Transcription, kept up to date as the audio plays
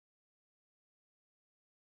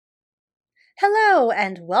Hello,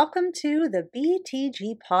 and welcome to the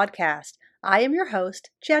BTG podcast. I am your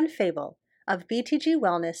host, Jen Fable of BTG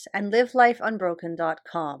Wellness and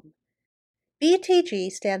LiveLifeUnbroken.com.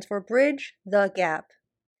 BTG stands for Bridge the Gap,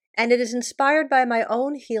 and it is inspired by my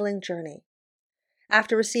own healing journey.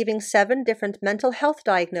 After receiving 7 different mental health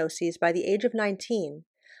diagnoses by the age of 19,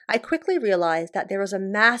 I quickly realized that there was a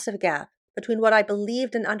massive gap between what I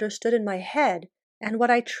believed and understood in my head and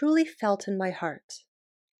what I truly felt in my heart.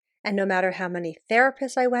 And no matter how many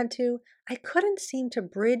therapists I went to, I couldn't seem to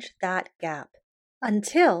bridge that gap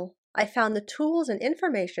until I found the tools and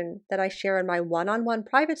information that I share in my one-on-one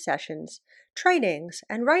private sessions, trainings,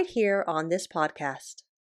 and right here on this podcast.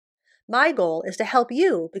 My goal is to help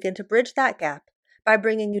you begin to bridge that gap by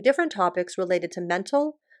bringing you different topics related to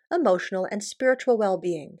mental, emotional, and spiritual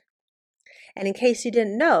well-being. And in case you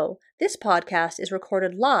didn't know, this podcast is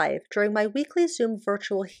recorded live during my weekly Zoom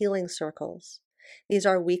virtual healing circles. These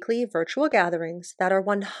are weekly virtual gatherings that are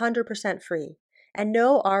 100% free, and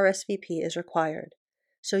no RSVP is required.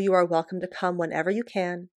 So you are welcome to come whenever you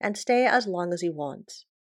can and stay as long as you want.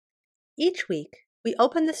 Each week, we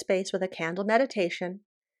open the space with a candle meditation,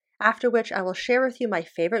 after which I will share with you my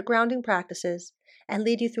favorite grounding practices and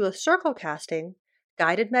lead you through a circle casting,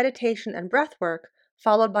 guided meditation and breath work,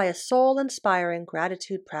 followed by a soul-inspiring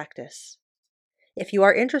gratitude practice. If you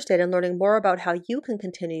are interested in learning more about how you can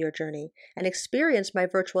continue your journey and experience my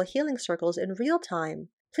virtual healing circles in real time,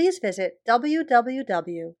 please visit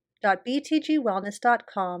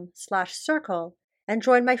www.btgwellness.com/circle and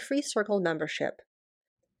join my free circle membership.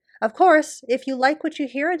 Of course, if you like what you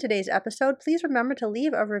hear in today's episode, please remember to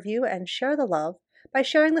leave a review and share the love by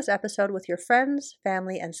sharing this episode with your friends,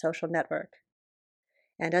 family, and social network.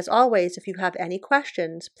 And as always, if you have any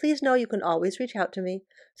questions, please know you can always reach out to me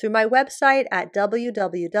through my website at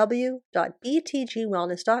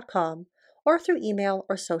www.btgwellness.com or through email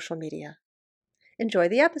or social media. Enjoy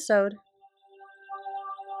the episode.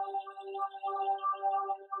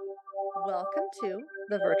 Welcome to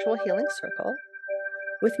the Virtual Healing Circle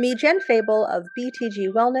with me, Jen Fable of BTG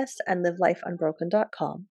Wellness and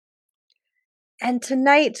LiveLifeUnbroken.com. And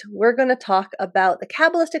tonight we're going to talk about the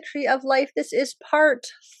Kabbalistic Tree of Life. This is part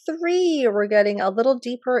 3. We're getting a little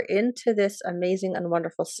deeper into this amazing and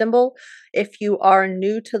wonderful symbol. If you are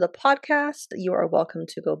new to the podcast, you are welcome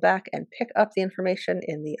to go back and pick up the information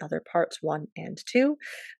in the other parts 1 and 2,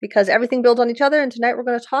 because everything builds on each other. And tonight we're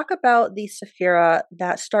going to talk about the Sephira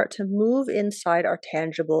that start to move inside our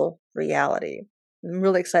tangible reality. I'm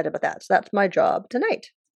really excited about that. So that's my job tonight.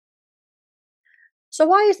 So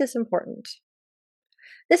why is this important?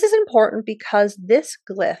 This is important because this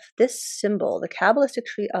glyph, this symbol, the Kabbalistic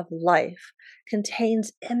Tree of Life,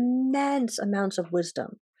 contains immense amounts of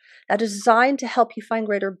wisdom that is designed to help you find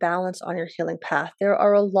greater balance on your healing path. There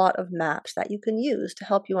are a lot of maps that you can use to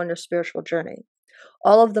help you on your spiritual journey.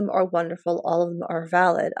 All of them are wonderful. All of them are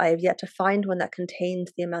valid. I have yet to find one that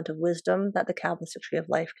contains the amount of wisdom that the Kabbalistic Tree of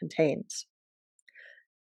Life contains.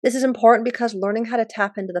 This is important because learning how to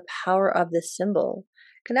tap into the power of this symbol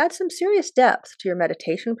can add some serious depth to your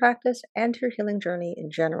meditation practice and to your healing journey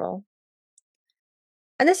in general.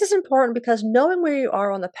 And this is important because knowing where you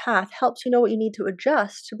are on the path helps you know what you need to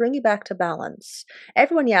adjust to bring you back to balance.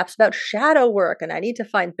 Everyone yaps about shadow work and I need to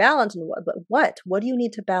find balance. But what? What do you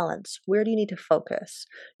need to balance? Where do you need to focus?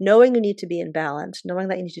 Knowing you need to be in balance, knowing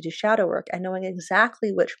that you need to do shadow work, and knowing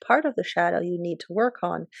exactly which part of the shadow you need to work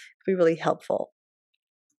on can be really helpful.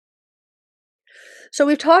 So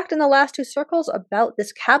we've talked in the last 2 circles about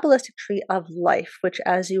this Kabbalistic Tree of Life, which,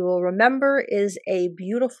 as you will remember, is a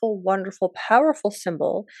beautiful, wonderful, powerful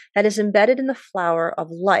symbol that is embedded in the flower of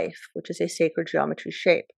life, which is a sacred geometry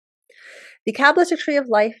shape. The Kabbalistic Tree of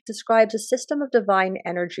Life describes a system of divine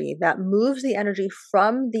energy that moves the energy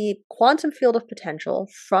from the quantum field of potential,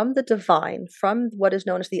 from the divine, from what is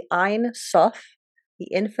known as the Ein Sof, the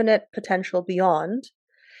infinite potential beyond,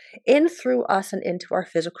 in through us and into our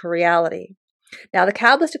physical reality. Now, the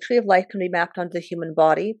Kabbalistic Tree of Life can be mapped onto the human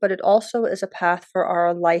body, but it also is a path for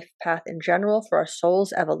our life path in general, for our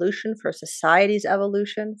soul's evolution, for society's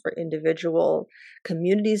evolution, for individual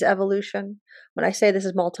communities' evolution. When I say this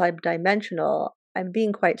is multidimensional, I'm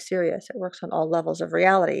being quite serious. It works on all levels of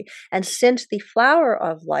reality. And since the flower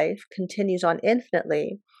of life continues on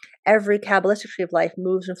infinitely, every Kabbalistic Tree of Life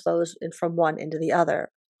moves and flows from one into the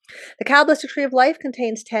other. The Kabbalistic Tree of Life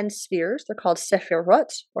contains 10 spheres. They're called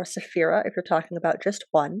Sephirot, or Sephira, if you're talking about just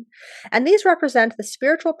one. And these represent the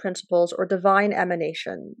spiritual principles or divine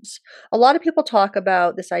emanations. A lot of people talk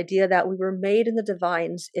about this idea that we were made in the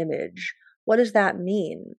divine's image. What does that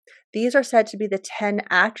mean? These are said to be the 10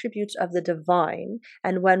 attributes of the divine.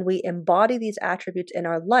 And when we embody these attributes in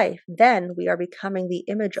our life, then we are becoming the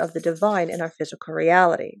image of the divine in our physical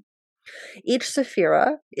reality. Each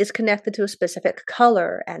Sephira is connected to a specific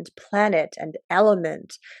color and planet and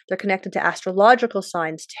element. They're connected to astrological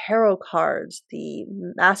signs, tarot cards, the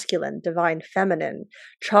masculine, divine, feminine,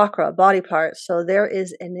 chakra, body parts. So there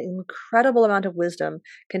is an incredible amount of wisdom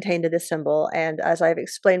contained in this symbol. And as I've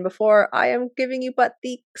explained before, I am giving you but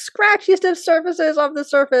the scratchiest of surfaces of the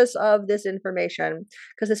surface of this information,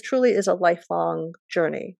 because this truly is a lifelong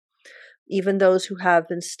journey. Even those who have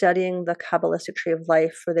been studying the Kabbalistic tree of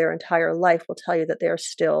life for their entire life will tell you that they are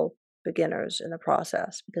still beginners in the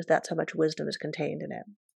process, because that's how much wisdom is contained in it.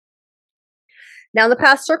 Now, in the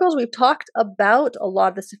past circles, we've talked about a lot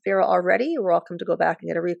of the Sephira already. You're welcome to go back and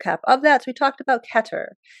get a recap of that. So we talked about Keter.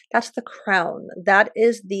 That's the crown. That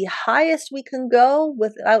is the highest we can go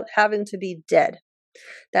without having to be dead.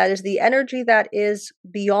 That is the energy that is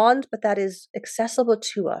beyond, but that is accessible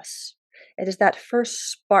to us. It is that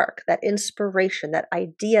first spark, that inspiration, that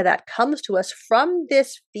idea that comes to us from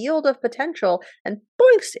this field of potential and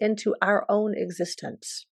boinks into our own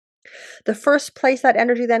existence. The first place that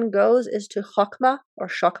energy then goes is to Chokmah or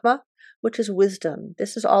Shokmah, which is wisdom.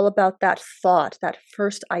 This is all about that thought, that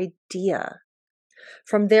first idea.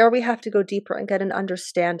 From there, we have to go deeper and get an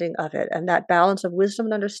understanding of it. And that balance of wisdom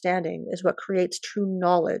and understanding is what creates true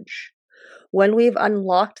knowledge. When we've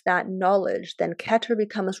unlocked that knowledge, then Keter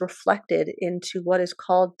becomes reflected into what is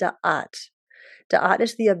called Da'at. Da'at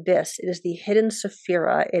is the abyss. It is the hidden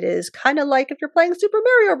Sephira. It is kind of like if you're playing Super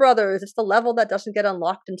Mario Brothers. It's the level that doesn't get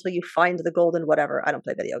unlocked until you find the golden whatever. I don't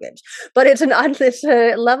play video games. But it's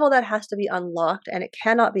a level that has to be unlocked, and it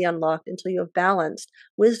cannot be unlocked until you have balanced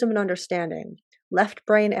wisdom and understanding, left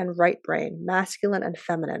brain and right brain, masculine and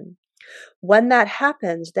feminine. When that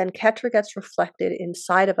happens, then Keter gets reflected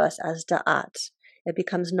inside of us as Da'at. It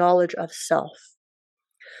becomes knowledge of self.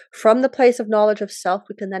 From the place of knowledge of self,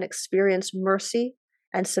 we can then experience mercy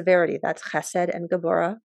and severity. That's Chesed and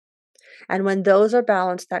Gevurah. And when those are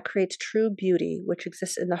balanced, that creates true beauty, which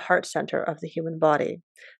exists in the heart center of the human body.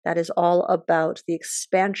 That is all about the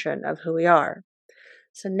expansion of who we are.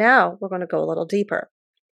 So now we're going to go a little deeper.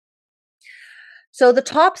 So the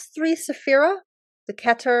top three Sephira, the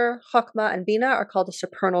Keter, Chokmah, and Bina, are called the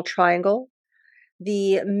supernal triangle.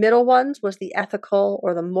 The middle ones was the ethical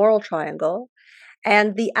or the moral triangle.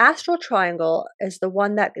 And the astral triangle is the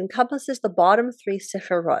one that encompasses the bottom three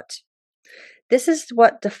Sephirot. This is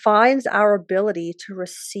what defines our ability to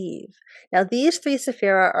receive. Now, these three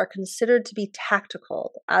Sephira are considered to be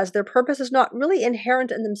tactical, as their purpose is not really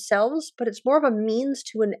inherent in themselves, but it's more of a means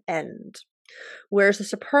to an end. Whereas the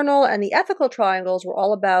supernal and the ethical triangles were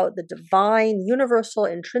all about the divine, universal,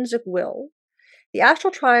 intrinsic will. The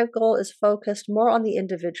astral triangle is focused more on the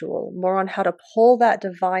individual, more on how to pull that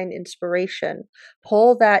divine inspiration,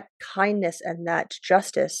 pull that kindness and that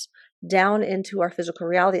justice down into our physical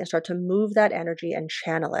reality and start to move that energy and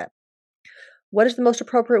channel it. What is the most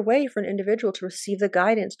appropriate way for an individual to receive the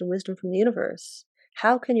guidance and wisdom from the universe?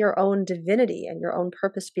 How can your own divinity and your own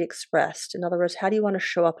purpose be expressed? In other words, how do you want to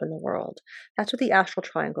show up in the world? That's what the astral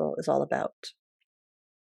triangle is all about.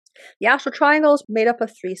 The astral triangle is made up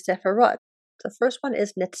of three Sephirot. The first one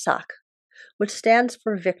is Nitzach, which stands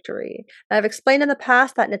for victory. Now, I've explained in the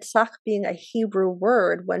past that Nitzach, being a Hebrew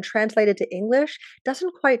word, when translated to English,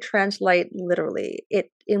 doesn't quite translate literally.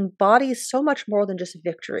 It embodies so much more than just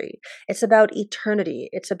victory. It's about eternity.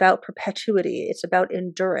 It's about perpetuity. It's about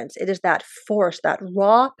endurance. It is that force, that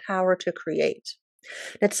raw power to create.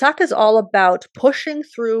 Nitzach is all about pushing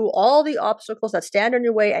through all the obstacles that stand in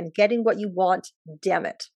your way and getting what you want, damn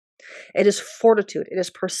it. It is fortitude. It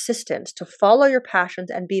is persistence to follow your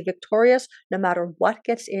passions and be victorious no matter what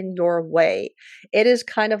gets in your way. It is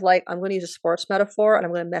kind of like, I'm going to use a sports metaphor and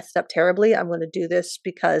I'm going to mess it up terribly. I'm going to do this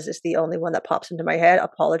because it's the only one that pops into my head.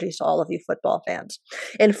 Apologies to all of you football fans.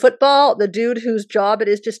 In football, the dude whose job it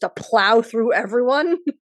is just to plow through everyone.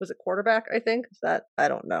 Was it quarterback, I think? Is that? I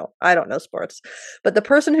don't know. I don't know sports. But the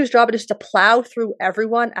person whose job it is to plow through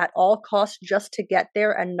everyone at all costs just to get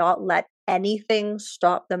there and not let anything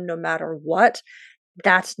stop them no matter what,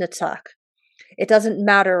 that's Nitzach. It doesn't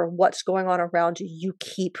matter what's going on around you, you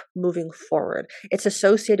keep moving forward. It's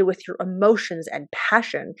associated with your emotions and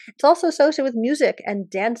passion. It's also associated with music and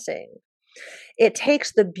dancing. It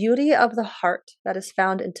takes the beauty of the heart that is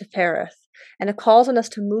found in Tifereth, and it calls on us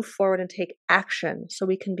to move forward and take action so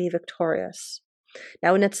we can be victorious.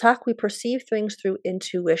 Now, in Nitzach, we perceive things through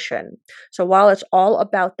intuition. So while it's all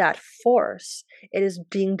about that force, it is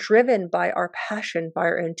being driven by our passion, by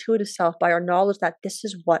our intuitive self, by our knowledge that this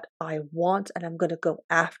is what I want and I'm going to go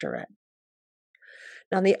after it.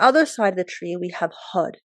 On the other side of the tree, we have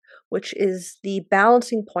Hod, which is the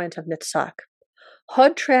balancing point of Nitzak.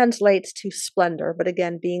 Hod translates to splendor, but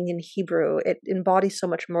again, being in Hebrew, it embodies so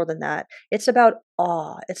much more than that. It's about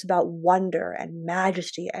awe, it's about wonder and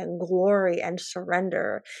majesty and glory and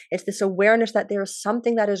surrender. It's this awareness that there is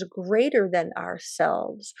something that is greater than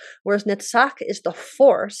ourselves. Whereas Nitzak is the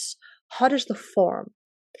force, Hod is the form.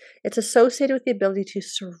 It's associated with the ability to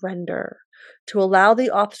surrender, to allow the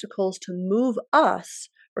obstacles to move us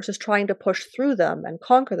versus trying to push through them and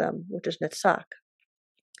conquer them, which is Nitzak.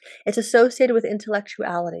 It's associated with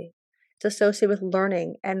intellectuality. It's associated with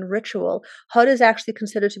learning and ritual. Hod is actually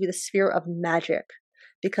considered to be the sphere of magic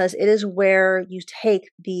because it is where you take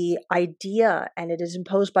the idea and it is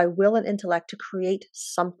imposed by will and intellect to create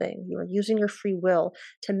something. You are using your free will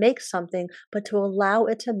to make something, but to allow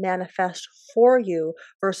it to manifest for you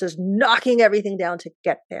versus knocking everything down to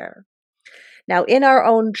get there. Now, in our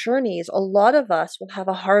own journeys, a lot of us will have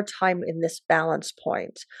a hard time in this balance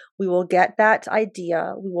point. We will get that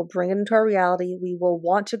idea, we will bring it into our reality, we will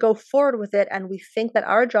want to go forward with it, and we think that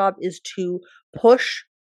our job is to push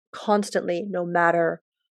constantly, no matter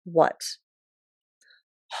what.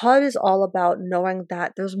 Hod is all about knowing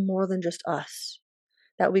that there's more than just us,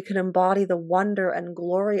 that we can embody the wonder and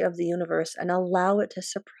glory of the universe and allow it to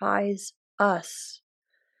surprise us.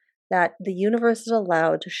 That the universe is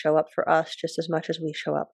allowed to show up for us just as much as we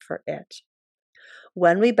show up for it.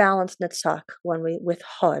 When we balance Nitzak, with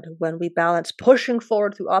Hod, when we balance pushing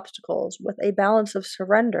forward through obstacles with a balance of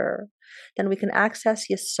surrender, then we can access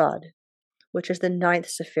Yesod, which is the 9th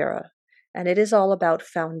Sephira. And it is all about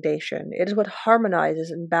foundation. It is what harmonizes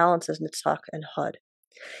and balances Nitzak and Hod.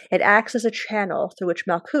 It acts as a channel through which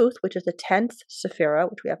Malkuth, which is the 10th Sephira,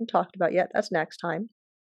 which we haven't talked about yet, that's next time,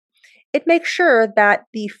 it makes sure that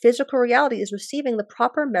the physical reality is receiving the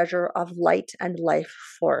proper measure of light and life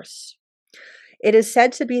force. It is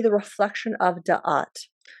said to be the reflection of Da'at.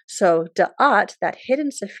 So Da'at, that hidden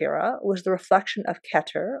Sephira, was the reflection of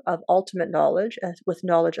Keter, of ultimate knowledge, with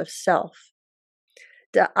knowledge of self.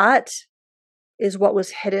 Da'at is what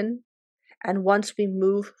was hidden, and once we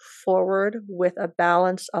move forward with a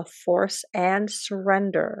balance of force and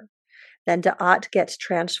surrender, then Da'at gets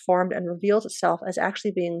transformed and reveals itself as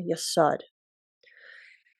actually being Yesod.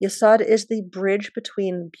 Yesod is the bridge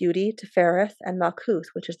between beauty, Tefereth, and Malkuth,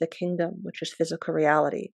 which is the kingdom, which is physical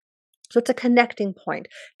reality. So it's a connecting point.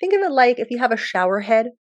 Think of it like if you have a shower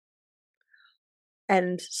head,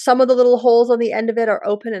 and some of the little holes on the end of it are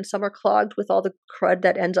open and some are clogged with all the crud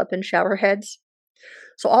that ends up in shower heads.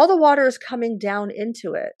 So all the water is coming down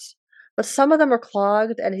into it. But some of them are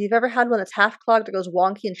clogged, and if you've ever had one that's half clogged, it goes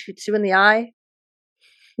wonky and shoots you in the eye.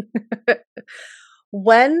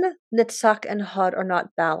 When Nitzak and Hod are not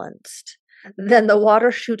balanced, then the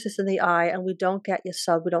water shoots us in the eye and we don't get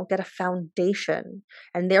Yesod, we don't get a foundation,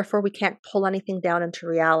 and therefore we can't pull anything down into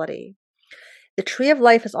reality. The tree of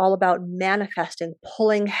life is all about manifesting,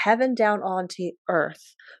 pulling heaven down onto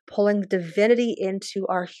earth, pulling the divinity into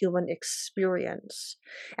our human experience.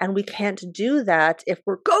 And we can't do that if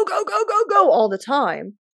we're go, go, go, go, go all the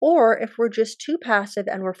time, or if we're just too passive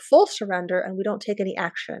and we're full surrender and we don't take any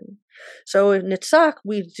action. So in Nitzak,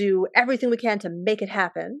 we do everything we can to make it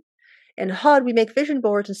happen. In Hod, we make vision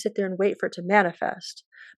boards and sit there and wait for it to manifest.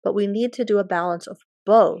 But we need to do a balance of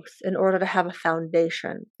both in order to have a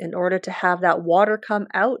foundation, in order to have that water come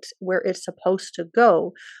out where it's supposed to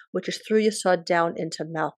go, which is through Yesod down into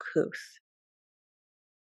Malkuth.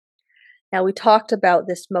 Now, we talked about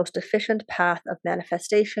this most efficient path of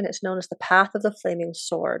manifestation. It's known as the path of the flaming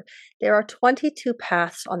sword. There are 22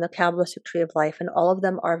 paths on the Kabbalistic tree of life, and all of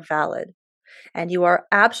them are valid. And you are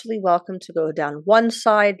absolutely welcome to go down one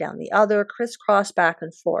side, down the other, crisscross, back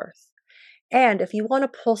and forth. And if you want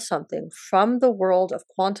to pull something from the world of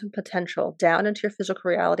quantum potential down into your physical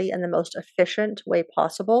reality in the most efficient way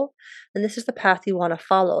possible, then this is the path you want to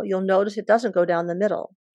follow. You'll notice it doesn't go down the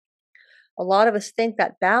middle. A lot of us think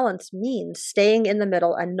that balance means staying in the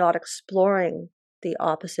middle and not exploring the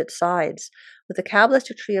opposite sides. With the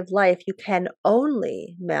Kabbalistic tree of life, you can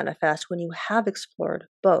only manifest when you have explored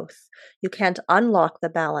both. You can't unlock the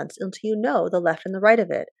balance until you know the left and the right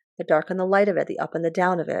of it, the dark and the light of it, the up and the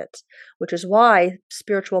down of it, which is why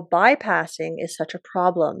spiritual bypassing is such a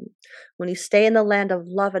problem. When you stay in the land of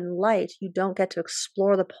love and light, you don't get to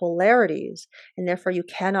explore the polarities, and therefore you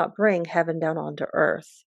cannot bring heaven down onto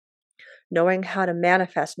earth. Knowing how to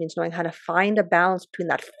manifest means knowing how to find a balance between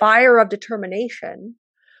that fire of determination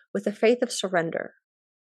with the faith of surrender.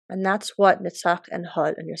 And that's what Nitzak and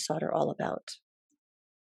Hod and Yesod are all about.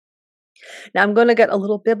 Now, I'm going to get a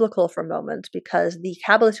little biblical for a moment because the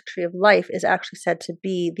Kabbalistic tree of life is actually said to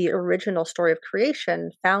be the original story of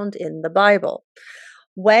creation found in the Bible.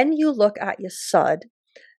 When you look at Yesod,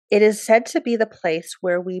 it is said to be the place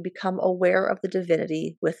where we become aware of the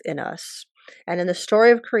divinity within us. And in the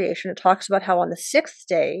story of creation, it talks about how on the sixth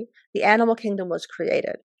day, the animal kingdom was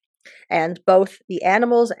created. And both the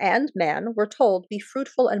animals and man were told, be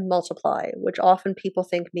fruitful and multiply, which often people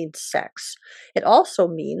think means sex. It also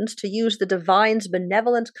means to use the divine's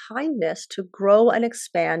benevolent kindness to grow and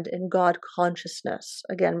expand in God consciousness.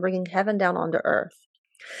 Again, bringing heaven down onto earth.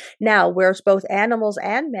 Now, whereas both animals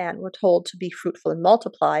and man were told to be fruitful and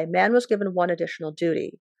multiply, man was given one additional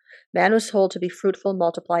duty. Man was told to be fruitful,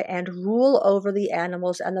 multiply, and rule over the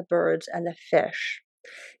animals and the birds and the fish.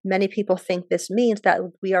 Many people think this means that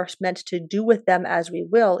we are meant to do with them as we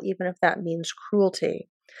will, even if that means cruelty.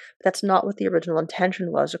 But that's not what the original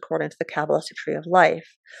intention was, according to the Kabbalistic tree of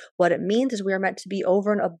life. What it means is we are meant to be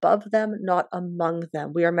over and above them, not among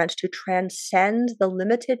them. We are meant to transcend the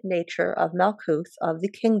limited nature of Malkuth, of the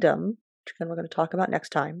kingdom, which again we're going to talk about next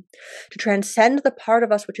time, to transcend the part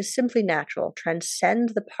of us which is simply natural,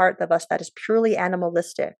 transcend the part of us that is purely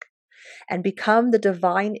animalistic, and become the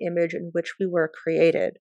divine image in which we were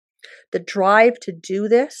created. The drive to do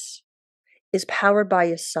this is powered by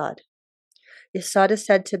Yesod. Yesod is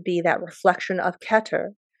said to be that reflection of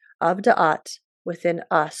Keter, of Da'at, within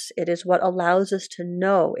us. It is what allows us to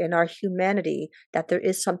know in our humanity that there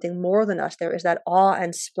is something more than us. There is that awe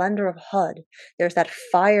and splendor of Hod. There's that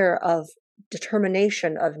fire of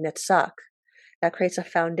determination of Netzach that creates a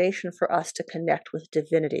foundation for us to connect with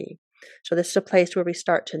divinity. So this is a place where we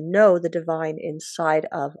start to know the divine inside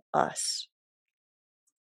of us.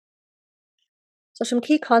 So some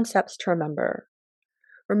key concepts to remember.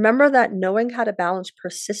 Remember that knowing how to balance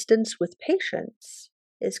persistence with patience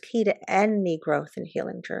is key to any growth and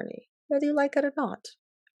healing journey, whether you like it or not.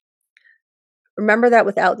 Remember that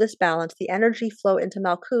without this balance, the energy flow into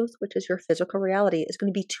Malkuth, which is your physical reality, is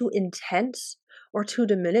going to be too intense or too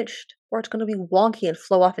diminished, or it's going to be wonky and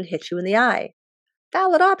flow off and hit you in the eye.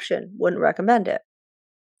 Valid option, wouldn't recommend it.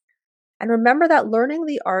 And remember that learning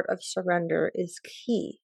the art of surrender is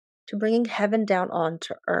key to bringing heaven down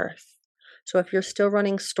onto earth. So if you're still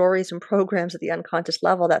running stories and programs at the unconscious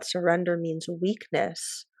level that surrender means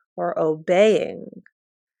weakness or obeying,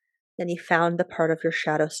 then you found the part of your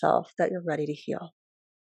shadow self that you're ready to heal.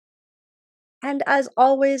 And as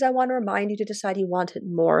always, I want to remind you to decide you want it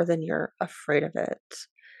more than you're afraid of it.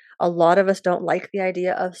 A lot of us don't like the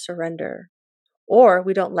idea of surrender, or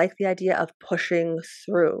we don't like the idea of pushing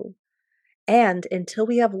through. And until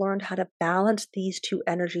we have learned how to balance these two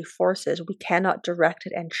energy forces, we cannot direct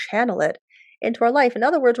it and channel it into our life. In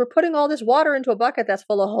other words, we're putting all this water into a bucket that's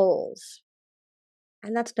full of holes.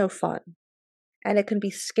 And that's no fun. And it can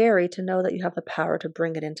be scary to know that you have the power to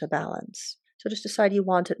bring it into balance. So just decide you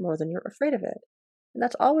want it more than you're afraid of it. And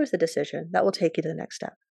that's always the decision that will take you to the next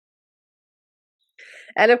step.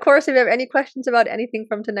 And of course, if you have any questions about anything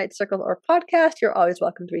from tonight's circle or podcast, you're always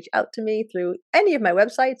welcome to reach out to me through any of my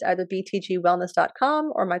websites, either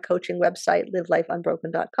btgwellness.com or my coaching website,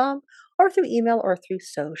 livelifeunbroken.com, or through email or through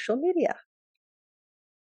social media.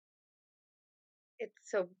 It's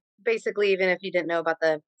so basically, even if you didn't know about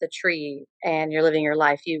the tree and you're living your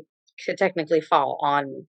life, you could technically fall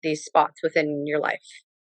on these spots within your life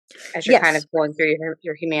as you're kind Yes. of going through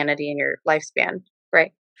your humanity and your lifespan,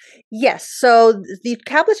 right? Yes. So the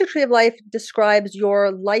Kabbalistic tree of life describes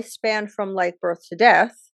your lifespan from like birth to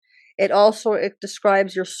death. It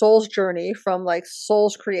describes your soul's journey from like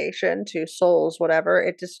soul's creation to soul's whatever.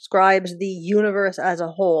 It describes the universe as a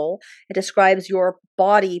whole. It describes your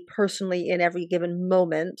body personally in every given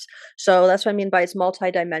moment. So that's what I mean by it's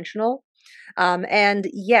multidimensional. And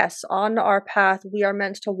yes, on our path, we are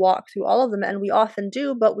meant to walk through all of them, and we often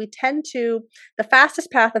do, but we tend to, the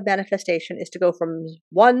fastest path of manifestation is to go from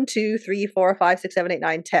 1, 2, 3, 4, 5, 6, 7, 8,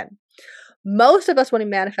 9, 10. Most of us, when we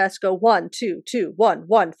manifest, go 1, 2, 2, 1,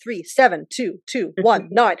 1, 3, 7, 2, 2, 1,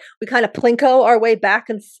 9. We kind of plinko our way back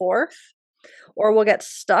and forth, or we'll get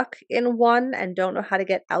stuck in one and don't know how to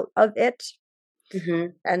get out of it. Mm-hmm.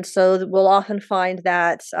 And so we'll often find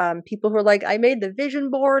that people who are like, I made the vision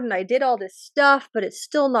board and I did all this stuff, but it's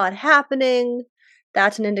still not happening.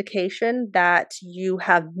 That's an indication that you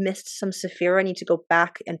have missed some Sephira and need to go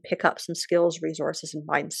back and pick up some skills, resources, and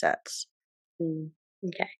mindsets.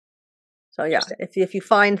 Okay. So yeah, if you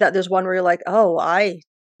find that there's one where you're like, oh, I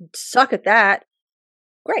suck at that,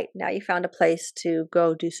 great. Now you found a place to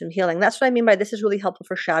go do some healing. That's what I mean by this is really helpful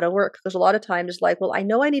for shadow work, because a lot of times it's like, well, I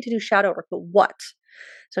know I need to do shadow work, but what?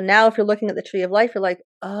 So now if you're looking at the tree of life, you're like,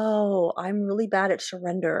 oh, I'm really bad at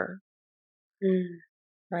surrender.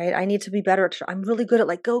 Right? I need to be better at, I'm really good at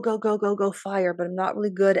like, go, go, go, go, go, fire, but I'm not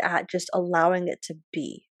really good at just allowing it to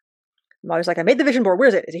be. I'm always like, I made the vision board. Where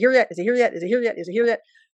is it? Is it here yet? Is it here yet? Is it here yet? Is it here yet?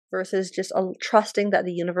 Versus just trusting that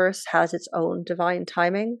the universe has its own divine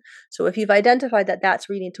timing. So if you've identified that that's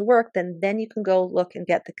where you need to work, then you can go look and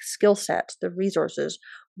get the skill set, the resources.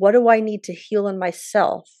 What do I need to heal in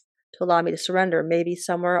myself to allow me to surrender? Maybe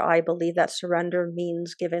somewhere I believe that surrender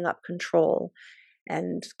means giving up control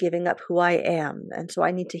and giving up who I am. And so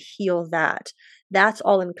I need to heal that. That's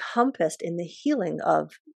all encompassed in the healing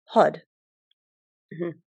of HUD.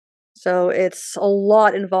 Mm-hmm. So it's a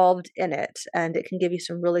lot involved in it, and it can give you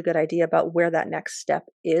some really good idea about where that next step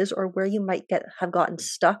is, or where you might have gotten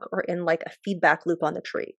stuck or in like a feedback loop on the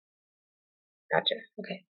tree. Gotcha.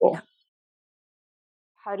 Okay. Cool. Yeah.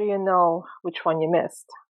 How do you know which one you missed?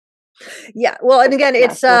 Yeah. Well, and again,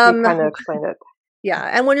 it's you kind of explained it. Yeah,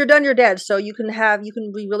 and when you're done, you're dead. So you can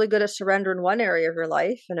be really good at surrender in one area of your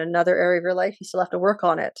life, and another area of your life, you still have to work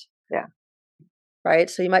on it. Yeah.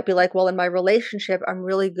 Right? So you might be like, well, in my relationship, I'm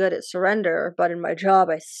really good at surrender, but in my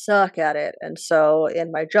job, I suck at it. And so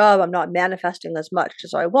in my job, I'm not manifesting as much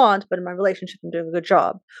as I want, but in my relationship, I'm doing a good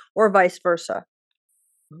job, or vice versa.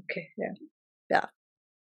 Okay. Yeah. Yeah.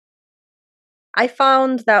 I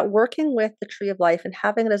found that working with the Tree of Life and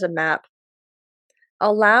having it as a map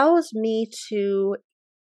allows me to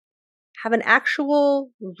have an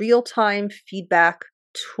actual real-time feedback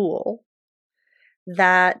tool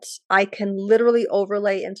that I can literally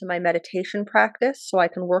overlay into my meditation practice, so I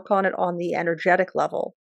can work on it on the energetic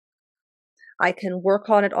level. I can work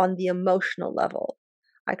on it on the emotional level.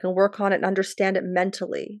 I can work on it and understand it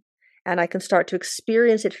mentally. And I can start to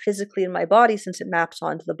experience it physically in my body since it maps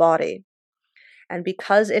onto the body. And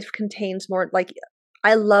because it contains more, like,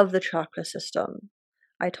 I love the chakra system.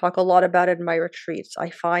 I talk a lot about it in my retreats.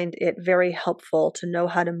 I find it very helpful to know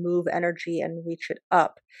how to move energy and reach it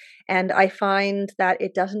up. And I find that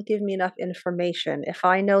it doesn't give me enough information. If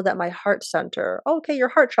I know that my heart center, okay, your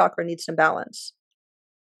heart chakra needs some balance.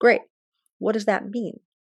 Great. What does that mean?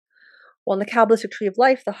 Well, in the Kabbalistic Tree of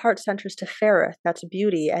Life, the heart center is Tefereth. That's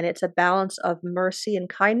beauty. And it's a balance of mercy and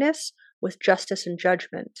kindness with justice and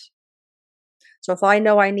judgment. So if I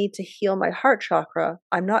know I need to heal my heart chakra,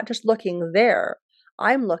 I'm not just looking there.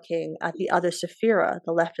 I'm looking at the other sephira,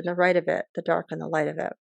 the left and the right of it, the dark and the light of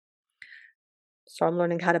it. So I'm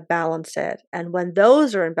learning how to balance it. And when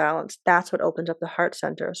those are in balance, that's what opens up the heart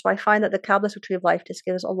center. So I find that the Kabbalistic Tree of Life just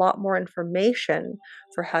gives a lot more information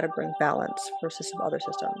for how to bring balance versus some other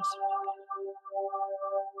systems.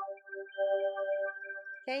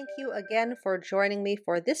 Thank you again for joining me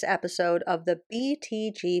for this episode of the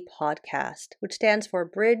BTG podcast, which stands for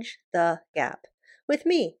Bridge the Gap, with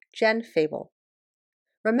me, Jen Fable.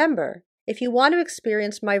 Remember, if you want to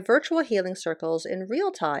experience my virtual healing circles in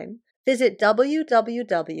real time, visit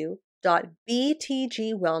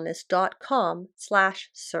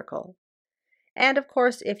www.btgwellness.com/circle. And of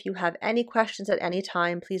course, if you have any questions at any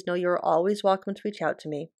time, please know you're always welcome to reach out to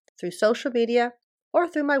me through social media or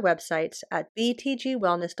through my websites at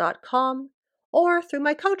btgwellness.com or through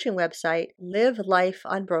my coaching website,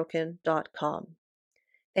 livelifeunbroken.com.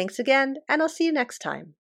 Thanks again, and I'll see you next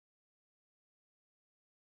time.